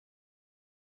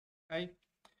Hi,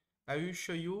 I will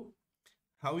show you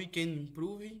how we can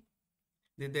improve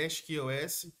the DASH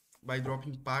QoS by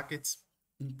dropping packets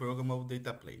in programmable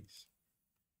data planes.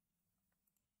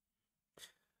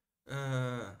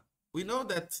 We know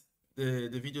that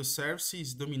the video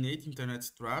services dominate internet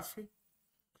traffic,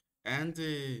 and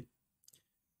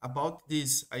about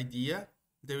this idea,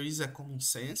 there is a common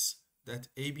sense that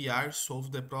ABR solves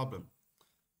the problem.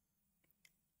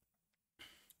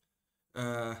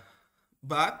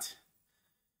 But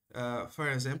for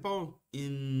example,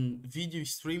 in video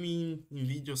streaming, in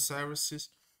video services,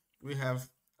 we have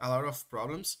a lot of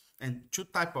problems, and two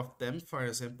types of them. For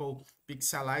example,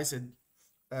 pixelized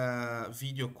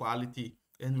video quality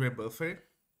and rebuffer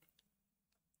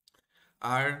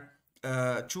are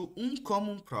two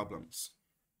uncommon problems.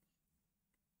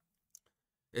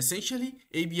 Essentially,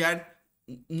 ABR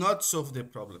not solve the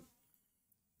problem.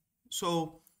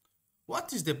 So,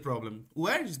 what is the problem?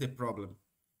 Where is the problem?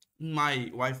 My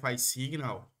Wi-Fi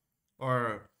signal,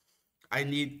 or I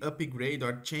need upgrade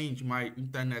or change my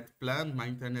internet plan, my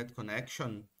internet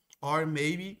connection, or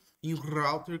maybe in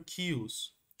router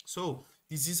queues. So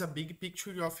this is a big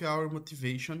picture of our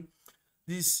motivation.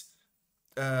 These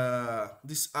are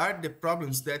the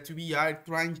problems that we are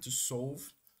trying to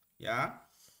solve, yeah,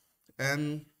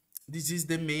 and this is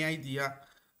the main idea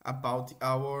about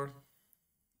our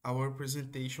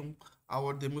presentation,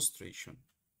 our demonstration.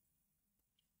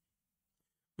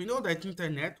 We know that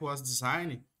internet was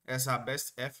designed as a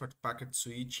best effort packet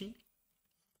switching,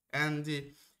 and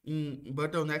in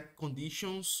bottleneck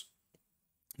conditions,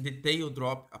 the tail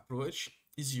drop approach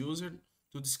is used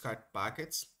to discard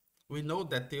packets. We know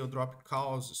that tail drop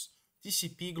causes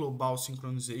TCP global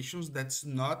synchronizations that's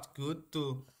not good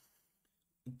to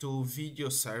video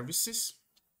services.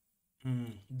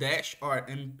 Dash or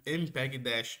MPEG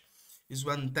Dash is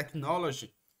one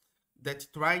technology that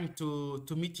trying to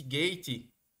mitigate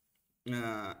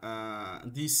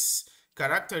these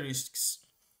characteristics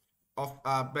of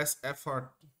best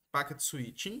effort packet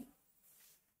switching,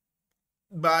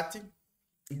 but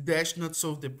Dash not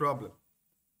solve the problem.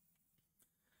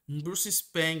 In Bruce's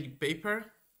Peng paper,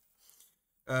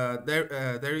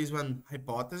 there is one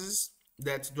hypothesis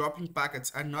that dropping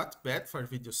packets are not bad for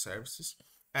video services,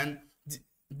 and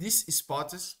this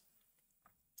hypothesis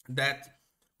that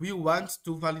we want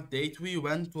to validate, we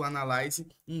want to analyze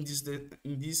in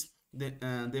these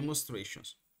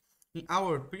demonstrations. In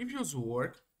our previous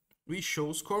work, we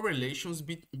shows correlations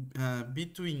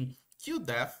between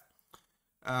QDEF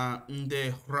in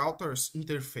the router's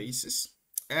interfaces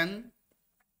and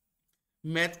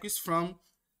metrics from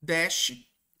DASH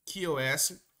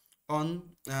QoS on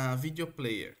video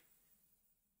player.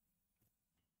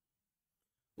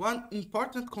 One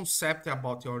important concept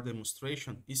about your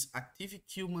demonstration is active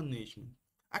queue management.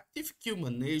 Active queue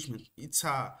management is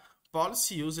a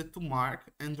policy used to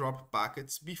mark and drop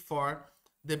packets before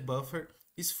the buffer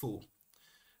is full.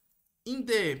 In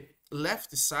the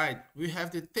left side, we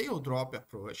have the tail drop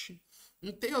approach.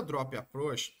 In tail drop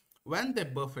approach, when the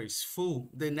buffer is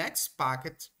full, the next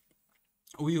packet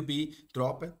will be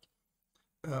dropped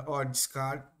or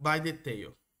discarded by the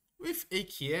tail. With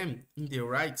AQM in the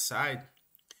right side,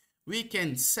 we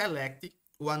can select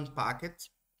one packet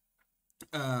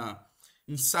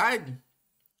inside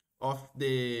of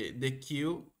the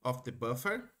queue of the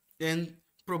buffer, and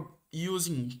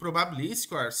using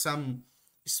probabilistic or some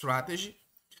strategy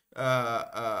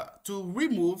to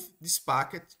remove this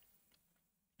packet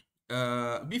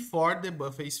before the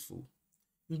buffer is full.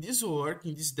 In this work,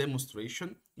 in this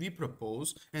demonstration, we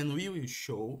propose and we will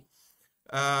show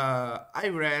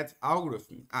iRED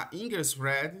algorithm, ingress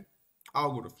red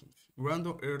algorithm,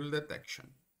 random early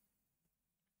detection.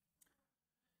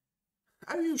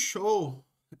 I will show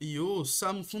you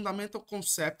some fundamental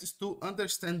concepts to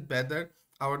understand better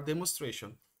our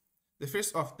demonstration. The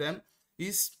first of them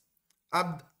is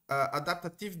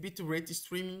adaptive bitrate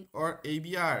streaming, or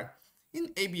ABR.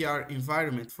 In ABR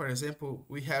environment, for example,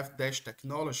 we have Dash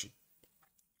technology.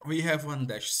 We have one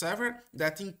Dash server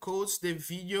that encodes the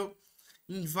video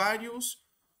in various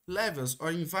levels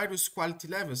or in various quality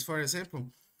levels. For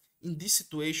example, in this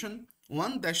situation,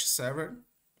 one Dash server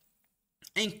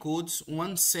encodes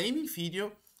one same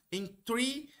video in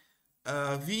three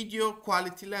video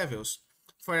quality levels.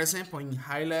 For example, in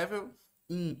high level,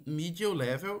 in medium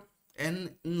level,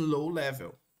 and in low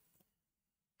level.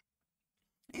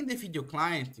 In the video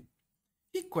client,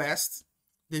 request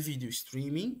the video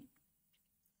streaming.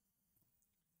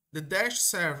 The Dash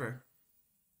server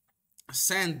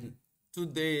send to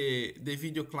the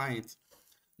video client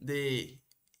the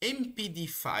MPD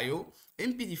file.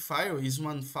 MPD file is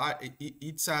one file,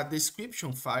 it's a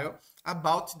description file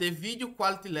about the video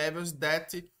quality levels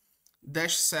that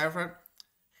Dash server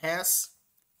has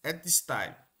at this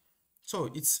time. So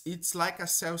it's like a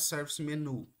self-service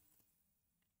menu.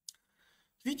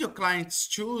 Video clients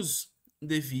choose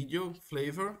the video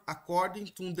flavor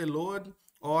according to the load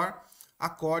or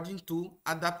according to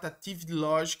adaptive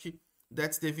logic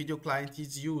that the video client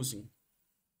is using.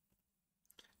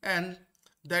 And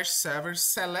Dash server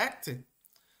select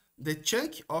the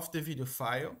chunk of the video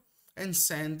file and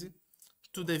send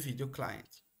to the video client.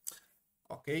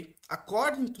 Okay,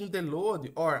 according to the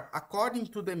load or according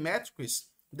to the metrics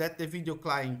that the video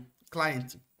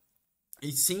client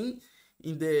is seeing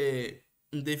in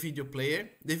the video player,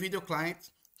 the video client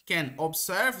can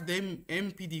observe the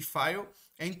MPD file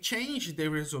and change the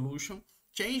resolution,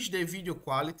 change the video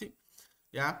quality,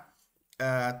 yeah,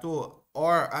 to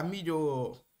or a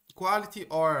medium quality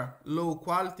or low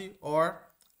quality or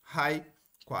high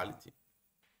quality.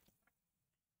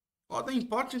 Other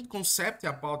important concept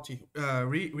about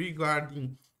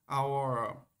regarding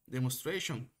our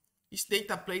demonstration is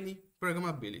data plane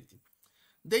programmability.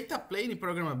 Data plane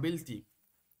programmability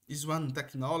is one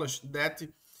technology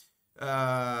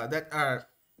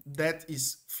that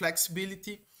is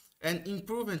flexibility and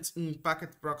improvement in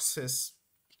packet process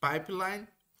pipeline,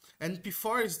 and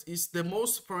P4 is the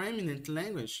most prominent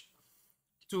language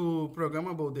to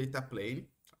programmable data plane.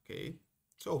 Okay,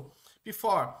 so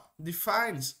P4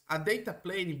 defines a data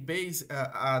plane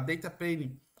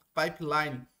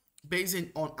pipeline based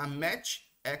on a match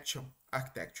action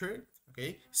architecture.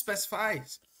 Okay,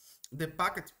 specifies the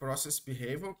packet process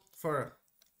behavior for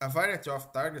a variety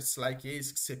of targets like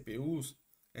ASIC CPUs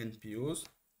and NPUs.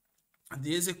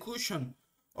 The execution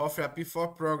of a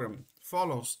P4 program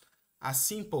follows a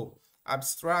simple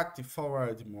abstract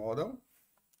forward model,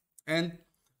 and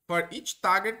for each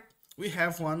target we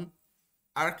have one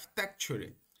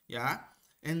architecture, yeah,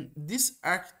 and this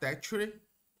architecture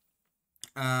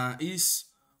is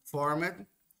formed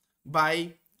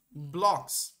by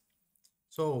blocks,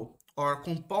 so or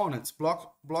components,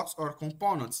 blocks or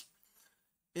components.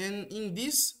 And in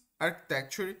this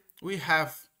architecture we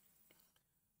have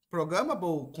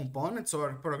programmable components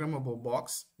or programmable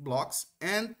blocks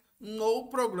and no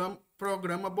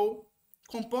programmable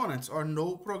components or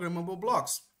no programmable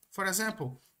blocks. For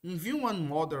example, in V1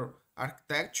 model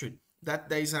architecture, that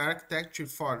there is an architecture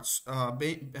for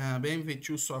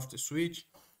BMW2 software switch,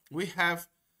 we have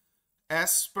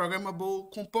as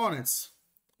programmable components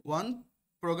one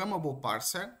programmable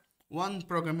parser, one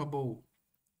programmable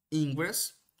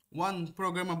ingress, one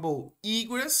programmable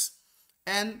egress,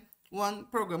 and one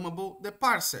programmable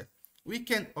deparser. We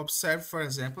can observe, for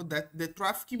example, that the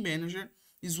traffic manager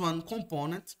is one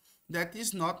component that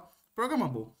is not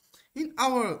programmable. In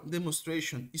our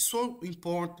demonstration, it's so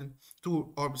important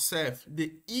to observe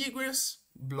the egress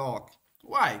block.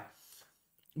 Why?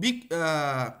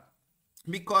 Because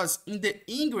in the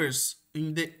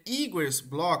egress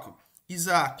block is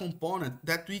a component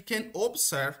that we can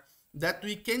observe, that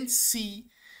we can see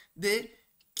the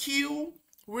queue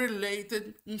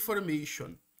related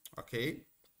information. Okay,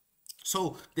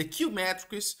 so the queue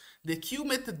metrics, the queue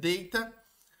metadata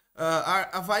are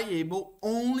available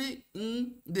only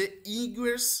in the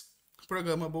egress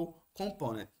programmable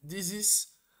component. This is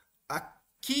a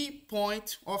key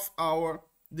point of our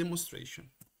demonstration.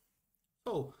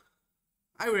 So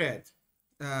iRED,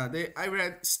 the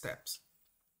iRED steps.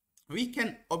 We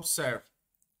can observe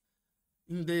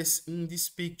in this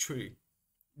picture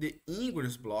the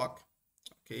ingress block,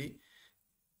 okay,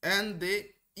 and the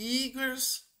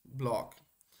egress block.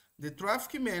 The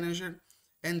traffic manager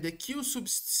and the queue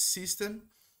subsystem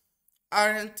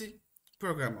aren't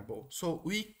programmable, so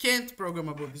we can't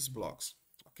programmable these blocks.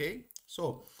 Okay,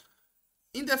 so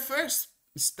in the first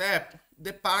step,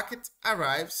 the packet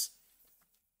arrives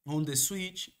on the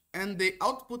switch and the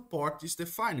output port is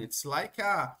defined. It's like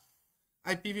a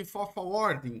IPv4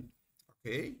 forwarding.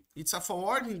 Okay, it's a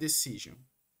forwarding decision.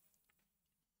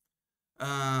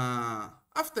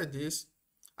 After this,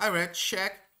 iRED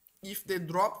check if the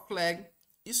drop flag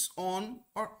is on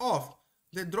or off.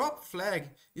 The drop flag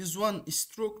is one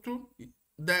structure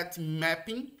that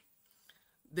mapping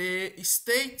the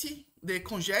state, the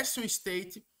congestion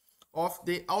state of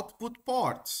the output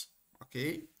ports.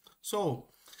 Okay, so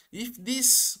if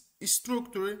this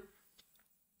structure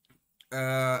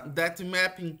that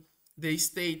mapping the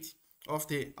state of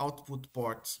the output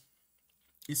ports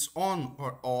is on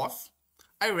or off,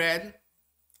 iRED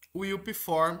will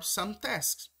perform some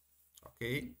tasks.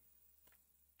 Okay,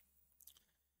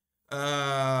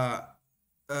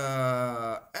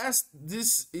 as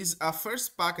this is a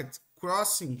first packet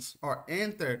crossing or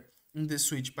enter in the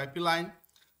switch pipeline,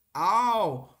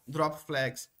 all drop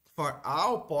flags for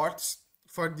all ports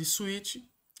for the switch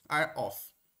are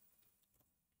off.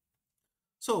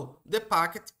 So the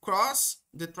packet cross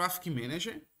the traffic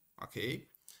manager, okay,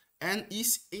 and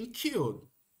is enqueued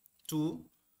to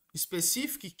a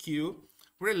specific queue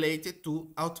related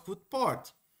to output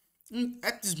port.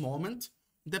 At this moment,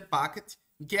 the packet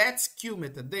gets queue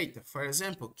metadata, for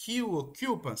example, queue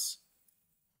occupants,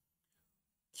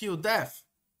 queue depth,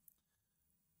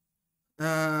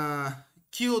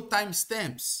 queue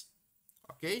timestamps.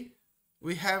 Okay,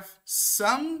 we have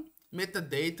some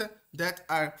metadata that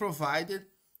are provided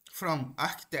from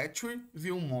architecture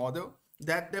view model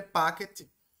that the packet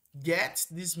gets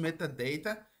this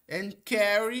metadata and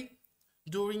carry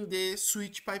during the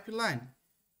switch pipeline.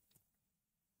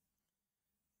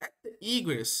 At the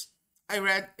egress,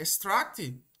 iRED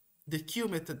extracted the queue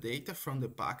metadata from the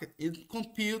packet and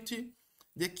computed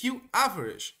the queue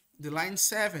average, the line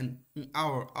 7 in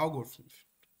our algorithm.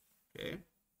 Okay.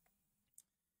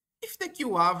 If the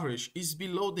queue average is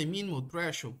below the minimum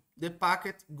threshold, the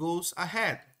packet goes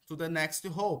ahead to the next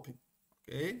hop.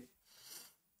 Okay.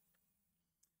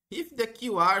 If the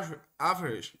queue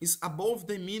average is above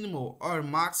the minimum or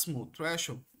maximum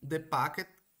threshold, the packet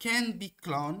can be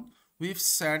cloned with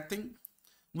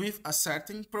a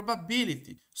certain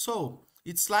probability. So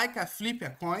it's like a flip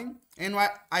a coin, and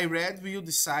iRED will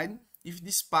decide if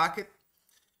this packet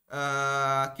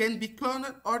can be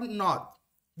cloned or not.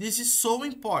 This is so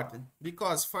important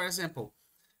because, for example,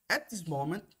 at this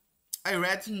moment,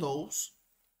 iRED knows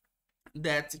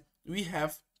that we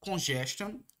have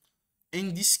congestion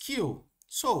in this queue.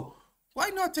 So why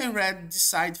not iRED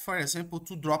decide, for example,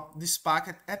 to drop this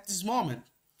packet at this moment?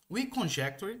 We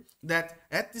conjecture that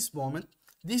at this moment,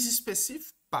 this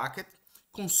specific packet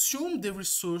consume the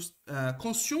resource,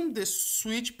 consume the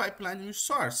switch pipeline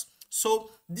resource. So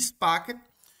this packet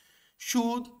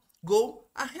should go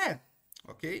ahead,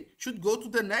 okay? Should go to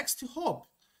the next hop.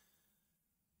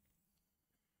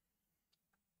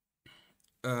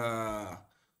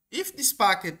 If this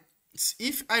packet,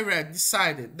 if iRED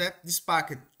decided that this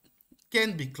packet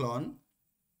can be cloned,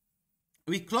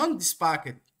 we clone this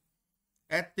packet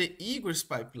at the egress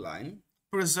pipeline,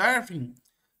 preserving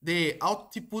the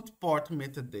output port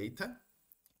metadata,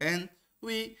 and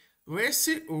we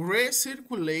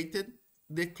recirculated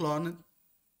the cloned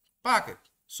packet.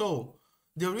 So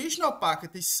the original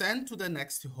packet is sent to the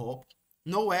next hop,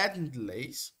 no adding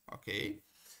delays, okay?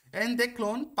 And the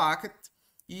cloned packet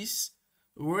is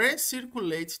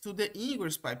recirculated to the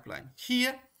ingress pipeline.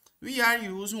 Here we are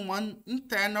using one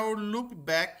internal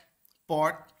loopback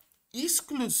port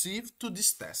exclusive to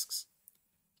these tasks,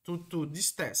 to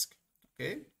this task,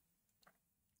 okay?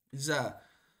 It's a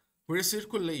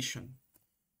recirculation.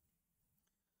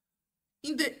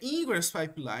 In the ingress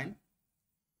pipeline,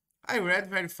 iRED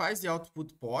verifies the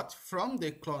output port from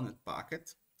the cloned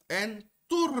packet and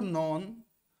turn on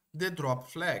the drop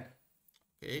flag,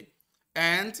 okay?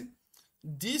 And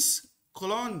this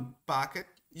cloned packet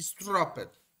is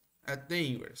dropped at the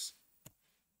ingress.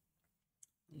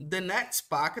 The next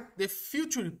packet, the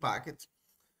future packet,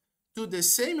 to the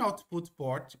same output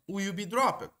port will be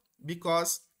dropped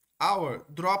because our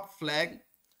drop flag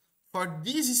for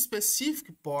this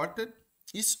specific port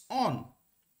is on.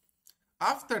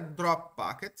 After drop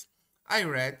packet,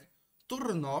 iRED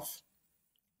turn off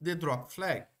the drop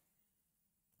flag.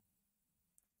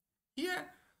 Here,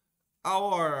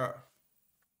 our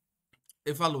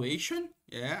evaluation,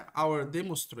 our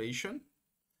demonstration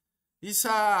is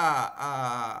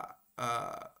a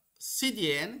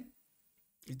CDN.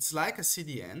 It's like a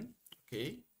CDN,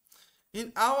 okay?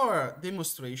 In our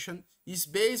demonstration is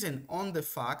based on the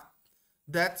fact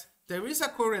that there is a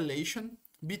correlation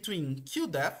between queue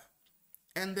depth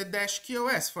and the DASH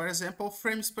QoS, for example,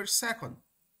 frames per second.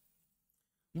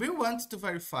 We want to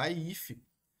verify if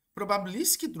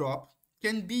probabilistic drop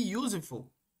can be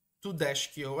useful to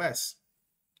DASH QoS.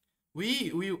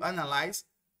 We will analyze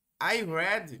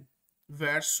iRED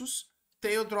versus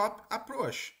tail drop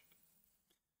approach.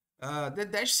 The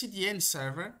Dash CDN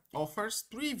server offers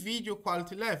 3 video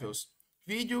quality levels.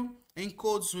 Video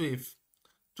encodes with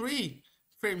 3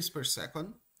 frames per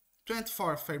second,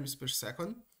 24 frames per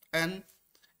second, and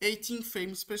 18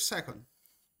 frames per second.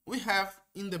 We have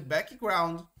in the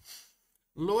background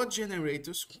load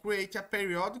generators create a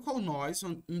periodical noise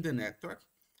in the network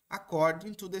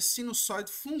according to the sinusoid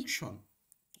function,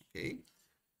 okay,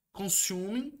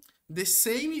 consuming the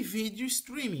same video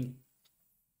streaming.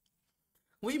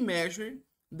 We measure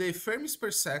the frames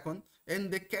per second and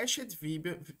the cached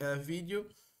video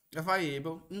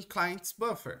available in client's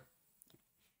buffer.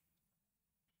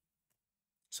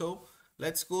 So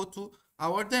let's go to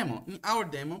our demo. In our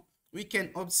demo, we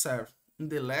can observe in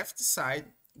the left side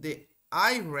the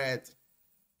iRED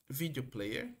video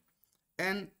player,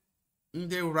 and in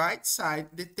the right side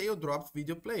the tail drop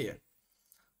video player.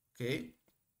 Okay.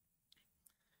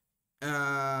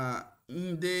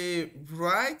 In the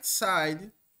right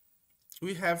side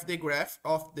we have the graph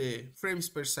of the frames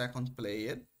per second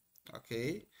played.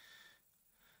 Okay.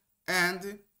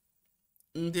 And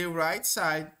in the right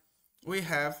side we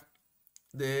have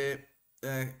the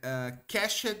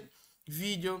cached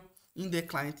video in the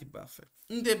client buffer.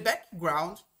 In the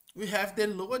background we have the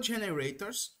load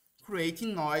generators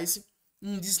creating noise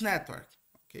in this network.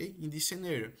 Okay, in this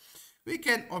scenario we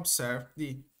can observe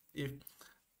if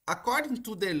according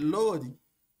to the load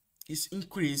is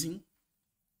increasing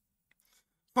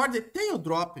for the tail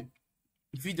drop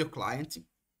video client,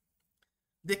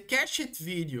 the cached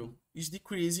video is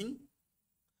decreasing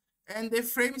and the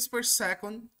frames per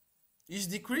second is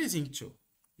decreasing too.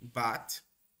 But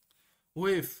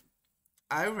with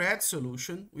iRED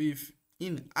solution,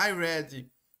 in iRED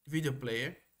video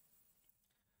player,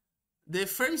 the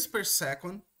frames per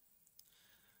second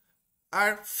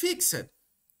are fixed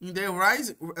in the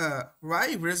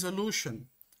right resolution,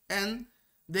 and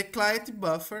the client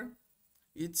buffer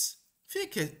it's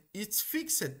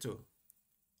fixed too.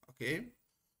 Okay,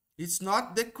 it's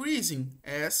not decreasing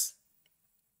as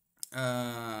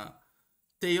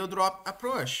tail drop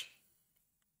approach.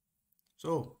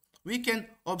 So we can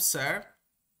observe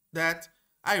that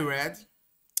iRED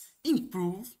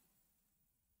improve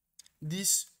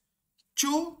these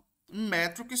two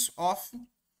metrics of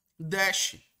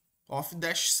dash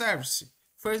service,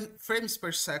 frames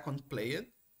per second played,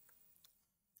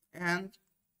 and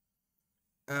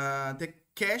the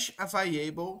cache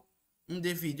available in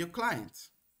the video client.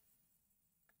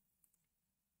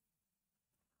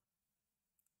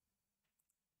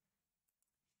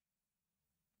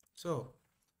 So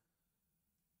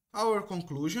our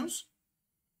conclusions: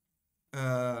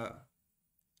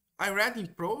 iRED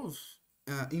improves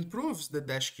the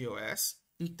DASH QoS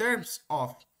in terms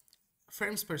of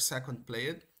frames per second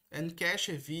played and cache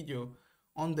video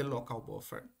on the local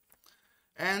buffer,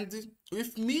 and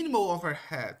with minimal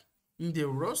overhead. In the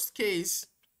worst case,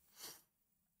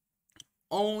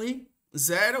 only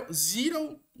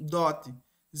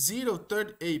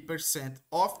 0.038%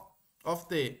 of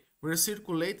the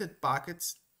recirculated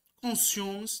packets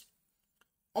consumes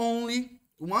only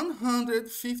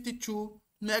 152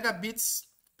 megabits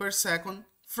per second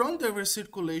from the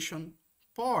recirculation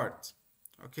port.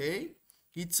 Okay,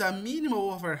 it's a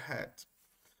minimal overhead.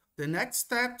 The next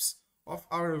steps of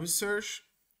our research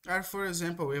are, for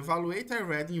example, evaluate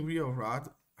iRED in real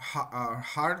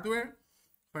hardware,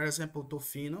 for example,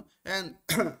 Tofino, and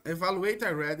evaluate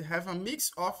iRED have a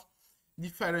mix of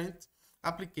different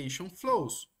application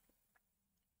flows.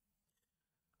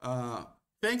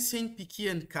 Thanks NPK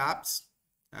and CAPS.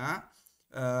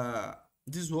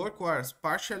 This work was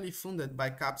partially funded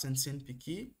by CAPS and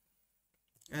CNPq,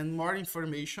 and more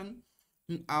information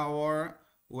in our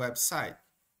website.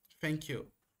 Thank you.